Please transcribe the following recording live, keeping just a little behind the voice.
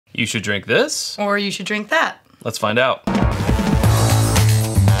You should drink this. Or you should drink that. Let's find out.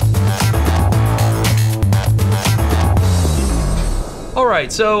 All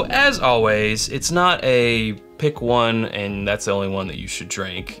right, so as always, it's not a pick one and that's the only one that you should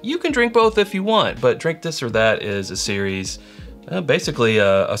drink. You can drink both if you want, but Drink This or That is a series, basically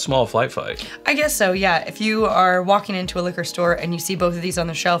a small flight fight. I guess so, yeah. If you are walking into a liquor store and you see both of these on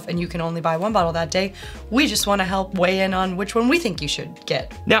the shelf and you can only buy one bottle that day, we just want to help weigh in on which one we think you should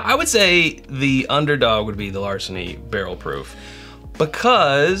get. Now, I would say the underdog would be the Larceny Barrel Proof.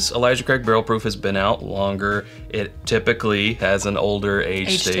 Because Elijah Craig Barrel Proof has been out longer, it typically has an older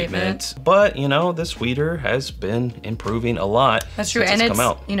age statement. But, you know, this wheater has been improving a lot. That's true, and it's,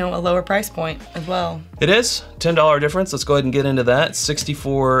 you know, a lower price point as well. It is, $10 difference. Let's go ahead and get into that.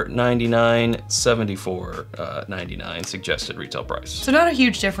 $64.99, $74.99 suggested retail price. So not a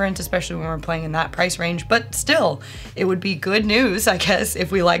huge difference, especially when we're playing in that price range, but still, it would be good news, I guess,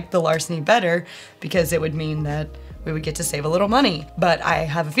 if we liked the Larceny better, because it would mean that we would get to save a little money. But I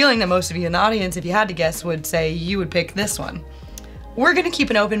have a feeling that most of you in the audience, if you had to guess, would say you would pick this one. We're gonna keep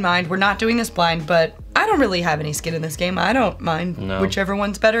an open mind. We're not doing this blind, but I don't really have any skin in this game. I don't mind whichever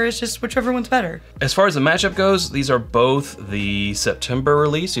one's better. It's just whichever one's better. As far as the matchup goes, these are both the September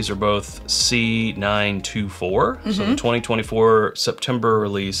release. These are both C924. So the 2024 September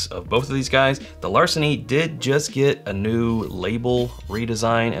release of both of these guys. The Larceny did just get a new label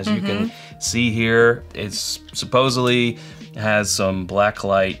redesign, as you can see here. It's supposedly has some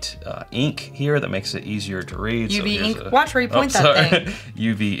blacklight ink here that makes it easier to read. UV ink. Watch where you point that thing.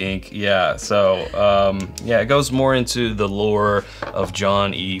 UV ink, yeah. So yeah, it goes more into the lore of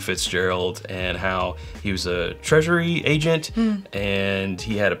John E. Fitzgerald and how he was a treasury agent and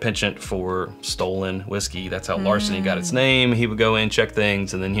he had a penchant for stolen whiskey. That's how Larceny got its name. He would go in, check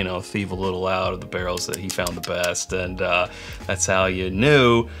things, and then, you know, thieve a little out of the barrels that he found the best. And that's how you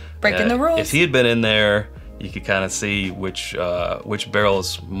knew breaking the rules. If he had been in there, you could kind of see which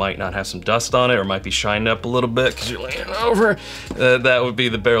barrels might not have some dust on it or might be shined up a little bit because you're leaning over. That would be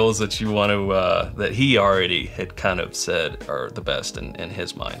the barrels that you want to, that he already had kind of said are the best in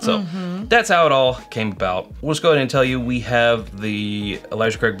his mind. So that's how it all came about. We'll just go ahead and tell you we have the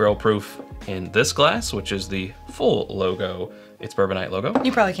Elijah Craig Barrel Proof in this glass, which is the full logo. It's Bourbonnight logo.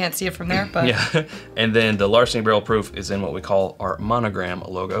 You probably can't see it from there, but yeah. And then the Larceny Barrel Proof is in what we call our monogram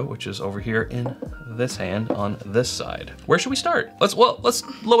logo, which is over here in this hand on this side. Where should we start? Let's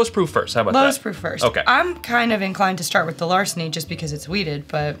lowest proof first. How about that? Lowest proof first. Okay. I'm kind of inclined to start with the Larceny just because it's wheated,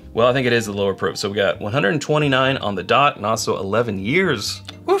 but well, I think it is the lower proof. So we got 129 on the dot and also 11 years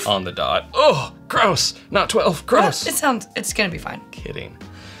on the dot. Oh, gross. Not 12. Gross. Well, it's gonna be fine. Kidding.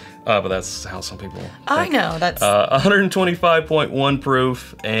 But that's how some people think. I know, that's 125.1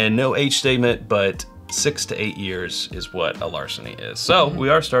 proof and no age statement, but 6 to 8 years is what a Larceny is. So we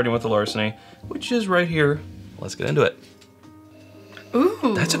are starting with the Larceny, which is right here. Let's get into it.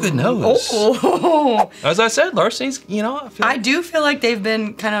 Ooh. That's a good nose. Oh. As I said, Larceny's, you know, I do feel like they've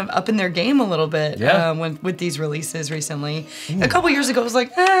been kind of up in their game a little bit with these releases recently. A couple years ago, I was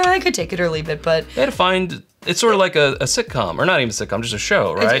like, I could take it or leave it, but they had to find, it's sort of like a sitcom, or not even a sitcom, just a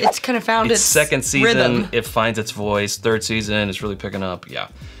show, right? It's kind of found its second season, rhythm. It finds its voice. Third season, it's really picking up, yeah.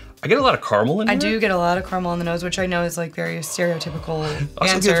 I get a lot of caramel in here. I do get a lot of caramel on the nose, which I know is like very stereotypical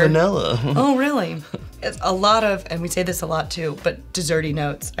also answer. get vanilla. Oh, really? It's a lot of, and we say this a lot too, but desserty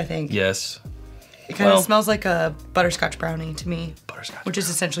notes, I think. Yes. It kind of smells like a butterscotch brownie to me. Butterscotch which is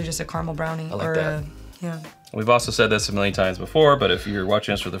essentially just a caramel brownie. I like that. Yeah. We've also said this a million times before, but if you're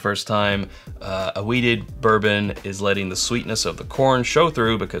watching us for the first time, a wheated bourbon is letting the sweetness of the corn show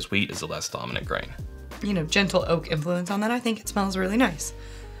through because wheat is the less dominant grain. You know, gentle oak influence on that. I think it smells really nice.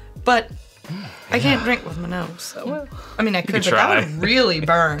 But I can't drink with my nose, so. Well, I mean, I could, but that would really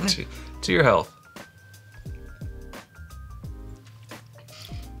burn. to your health.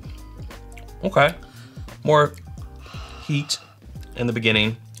 Okay. More heat in the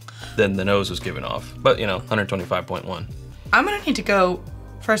beginning than the nose was giving off. But, you know, 125.1. I'm gonna need to go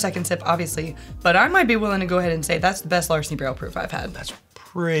for a second sip, obviously, but I might be willing to go ahead and say that's the best Larceny Barrel Proof I've had. That's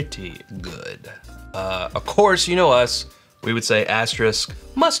pretty good. Of course, you know us. We would say asterisk,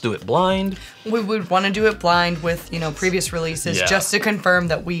 must do it blind. We would want to do it blind with, you know, previous releases just to confirm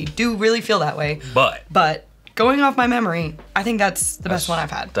that we do really feel that way. But going off my memory, I think that's the best one I've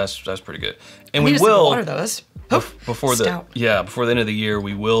had. That's pretty good. And we will water those. Before the end of the year,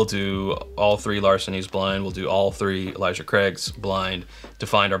 we will do all 3 Larcenys blind. We'll do all 3 Elijah Craigs blind to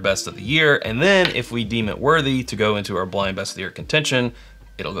find our best of the year. And then if we deem it worthy to go into our blind best of the year contention,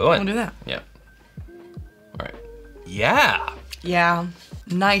 it'll go in. We'll do that. Yeah. All right. Yeah. Yeah.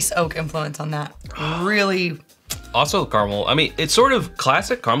 Nice oak influence on that. Really Also caramel. I mean, it's sort of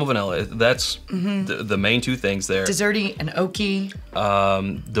classic caramel vanilla. That's the main two things there. Desserty and oaky.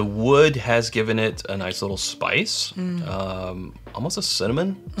 The wood has given it a nice little spice. Almost a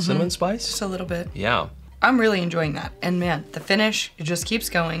cinnamon spice. Just a little bit. Yeah. I'm really enjoying that. And man, the finish, it just keeps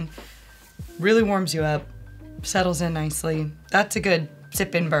going. Really warms you up. Settles in nicely. That's a good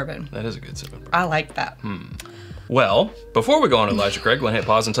sip-in bourbon. That is a good sip-in bourbon. I like that. Well, before we go on to Elijah Craig, I'm gonna hit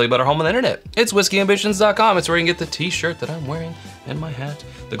pause and tell you about our home on the internet. It's whiskeyambitions.com. It's where you can get the t-shirt that I'm wearing and my hat.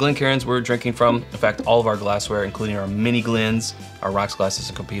 The Glencairns we're drinking from, in fact, all of our glassware, including our mini Glens, our rocks glasses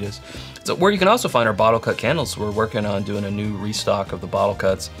and Copitas. So where you can also find our bottle cut candles. We're working on doing a new restock of the bottle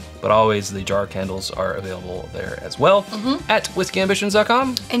cuts, but always the jar candles are available there as well at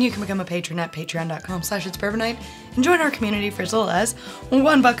whiskeyambitions.com. And you can become a patron at patreon.com/itsbourbonnight and join our community for as little as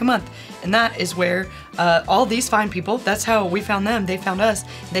 $1 a month. And that is where all these fine people, that's how we found them, they found us,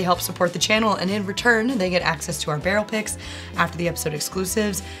 they help support the channel, and in return, they get access to our barrel picks, after the episode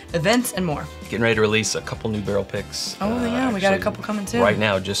exclusives, events, and more. Getting ready to release a couple new barrel picks. Oh yeah, we got a couple coming soon. Right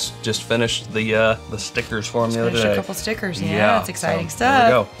now, just finished the stickers for them the other day. Finished a couple stickers, yeah, it's exciting stuff.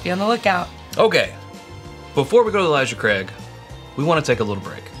 There we go. Be on the lookout. Okay, before we go to Elijah Craig, we want to take a little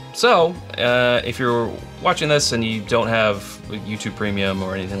break. So, if you're watching this and you don't have YouTube Premium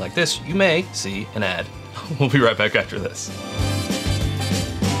or anything like this, you may see an ad. We'll be right back after this.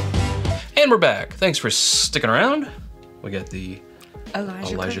 And we're back. Thanks for sticking around. We got the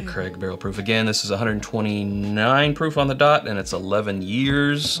Elijah Craig Barrel Proof. Again, this is 129 proof on the dot, and it's 11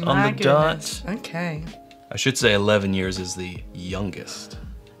 years on the dot. Okay. I should say 11 years is the youngest.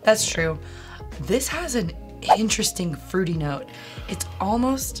 That's true. This has an interesting fruity note. It's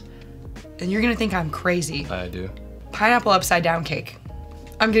almost, and you're gonna think I'm crazy, I do. pineapple upside down cake.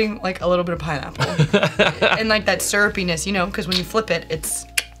 I'm getting like a little bit of pineapple. And like that syrupiness, you know, because when you flip it, it's...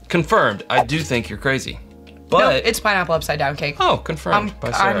 Confirmed. I do think you're crazy. But no, it's pineapple upside down cake. Oh, confirmed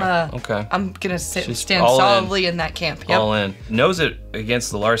by Sarah. Okay. I'm gonna stand solidly in that camp. Yep. All in. Knows it against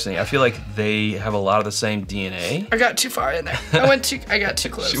the Larceny. I feel like they have a lot of the same DNA. I got too far in there. I got too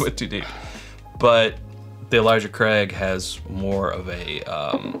close. She went too deep. But the Elijah Craig has more of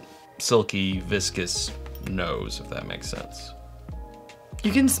a silky, viscous nose, if that makes sense.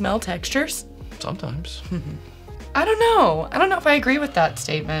 You can smell textures? Sometimes. I don't know. I don't know if I agree with that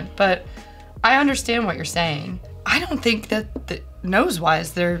statement, but I understand what you're saying. I don't think that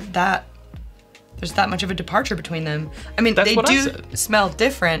nose-wise there's that much of a departure between them. I mean, they do smell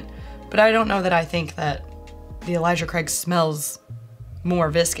different, but I don't know that I think that the Elijah Craig smells more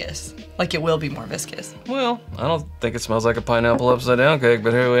viscous. Like it will be more viscous. Well, I don't think it smells like a pineapple upside down cake,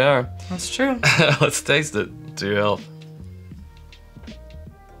 but here we are. That's true. Let's taste it. To your health.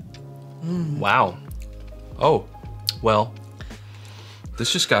 Wow. Oh, well,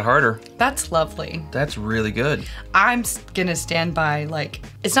 this just got harder. That's lovely. That's really good. I'm gonna stand by, like,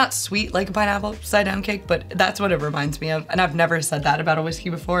 it's not sweet like a pineapple upside down cake, but that's what it reminds me of. And I've never said that about a whiskey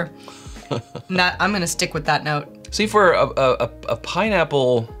before. I'm gonna stick with that note. See, for a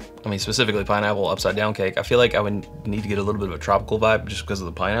pineapple, I mean, specifically pineapple upside down cake, I feel like I would need to get a little bit of a tropical vibe just because of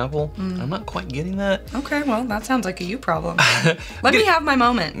the pineapple. I'm not quite getting that. Okay, well, that sounds like a you problem. Let me have my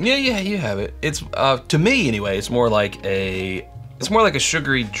moment. Yeah, you have it. It's, to me anyway, it's more like a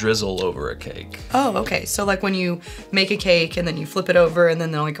sugary drizzle over a cake. Oh, okay. So like when you make a cake and then you flip it over and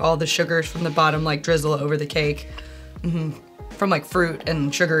then like all the sugars from the bottom like drizzle over the cake. From like fruit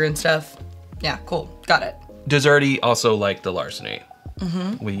and sugar and stuff. Yeah, cool. Got it. Desserty, also like the Larceny.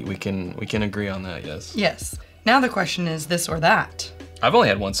 We can agree on that, yes. Yes. Now the question is this or that. I've only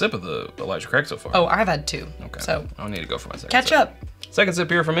had one sip of the Elijah Craig so far. Oh, I've had two. Okay. So I'll need to go for my second catch sip. up. Second sip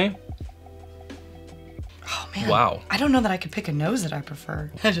here for me. Oh man. Wow. I don't know that I could pick a nose that I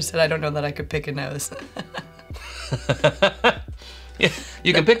prefer. I just said I don't know that I could pick a nose. Yeah,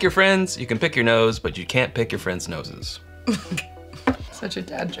 you can pick your friends, you can pick your nose, but you can't pick your friends' noses. Such a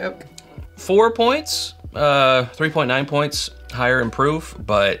dad joke. 4 points, 3.9 points higher in proof,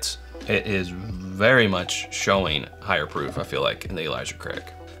 but it is very much showing higher proof, I feel like, in the Elijah Craig.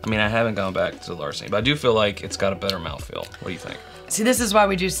 I mean, I haven't gone back to the Larceny, but I do feel like it's got a better mouthfeel. What do you think? See, this is why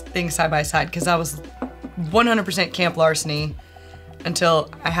we do things side by side, because I was 100% Camp Larceny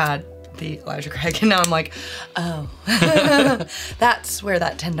until I had the Elijah Craig, and now I'm like, oh, that's where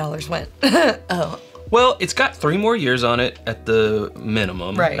that $10 went. Oh. Well, it's got 3 more years on it at the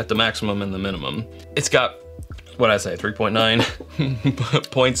minimum, right? At the maximum and the minimum. It's got, what'd I say,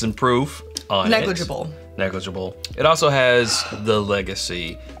 3.9 points in proof on Negligible. Negligible. It also has the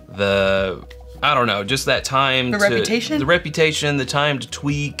legacy, I don't know, just that time. Reputation? The reputation, the time to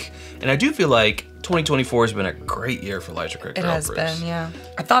tweak. And I do feel like 2024 has been a great year for Elijah Craig. It has been, yeah.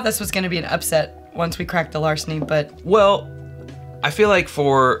 I thought this was gonna be an upset once we crack the Larceny, but Well, I feel like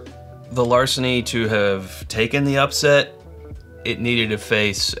for the Larceny to have taken the upset, it needed to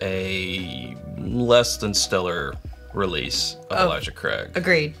face a less than stellar release of Elijah Craig.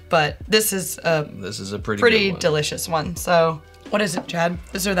 agreed. But this is a pretty good one. delicious one. So what is it, Chad?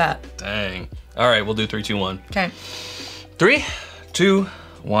 This or that? Dang. All right, we'll do 3, 2, 1. Okay. 3, 2,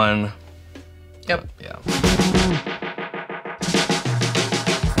 1. Yep. Yeah.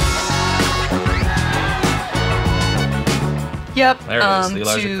 Yep. There it is, the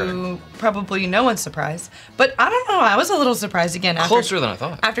Elijah to probably no one's surprise. But I don't know, I was a little surprised again. Closer than I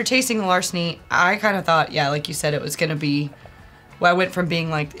thought. After tasting the Larceny, I kind of thought, yeah, like you said, it was going to be... Well, I went from being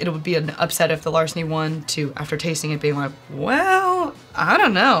like, it would be an upset if the Larceny won, to after tasting it being like, well, I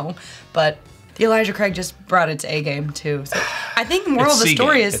don't know. But the Elijah Craig just brought its A game too. So I think moral of the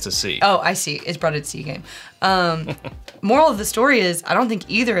story is... It's a C. Oh, I see. It's brought its C game. Moral of the story is, I don't think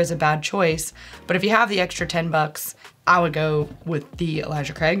either is a bad choice. But if you have the extra $10, I would go with the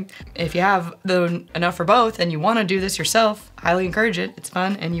Elijah Craig. If you have enough for both and you want to do this yourself, highly encourage it. It's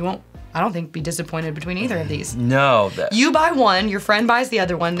fun and you won't, I don't think, be disappointed between either of these. No. You buy one, your friend buys the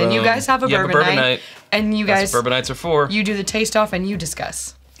other one, then you guys have a bourbon night. And you guys... That's what bourbon nights are for. You do the taste off and you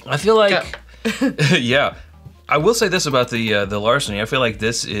discuss. I feel like... yeah. I will say this about the Larceny. I feel like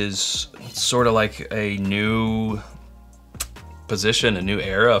this is sort of like a new position, a new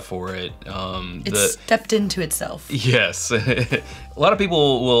era for it. It's stepped into itself. Yes. A lot of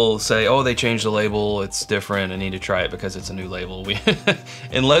people will say, oh, they changed the label, it's different, I need to try it because it's a new label.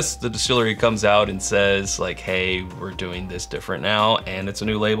 Unless the distillery comes out and says, like, hey, we're doing this different now, and it's a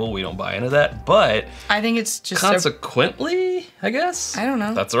new label, we don't buy into that. But I think it's just... consequently, I guess? I don't know.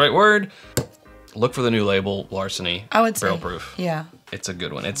 If that's the right word. Look for the new label, Larceny. I would say. Barrel Proof. Yeah. It's a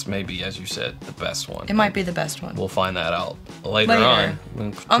good one. It's maybe, as you said, the best one. It might be the best one. We'll find that out later on.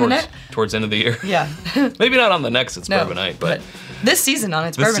 On the next? Towards the end of the year. Yeah. Maybe not on the next It's Bourbon Night, but this season on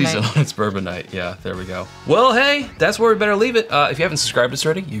It's Bourbon Night. This season on It's Bourbon Night. Yeah, there we go. Well, hey, that's where we better leave it. If you haven't subscribed to us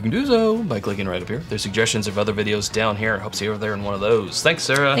already, you can do so by clicking right up here. There's suggestions of other videos down here. I hope to see you over there in one of those. Thanks,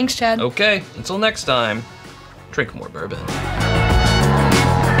 Sarah. Thanks, Chad. Okay, until next time, drink more bourbon.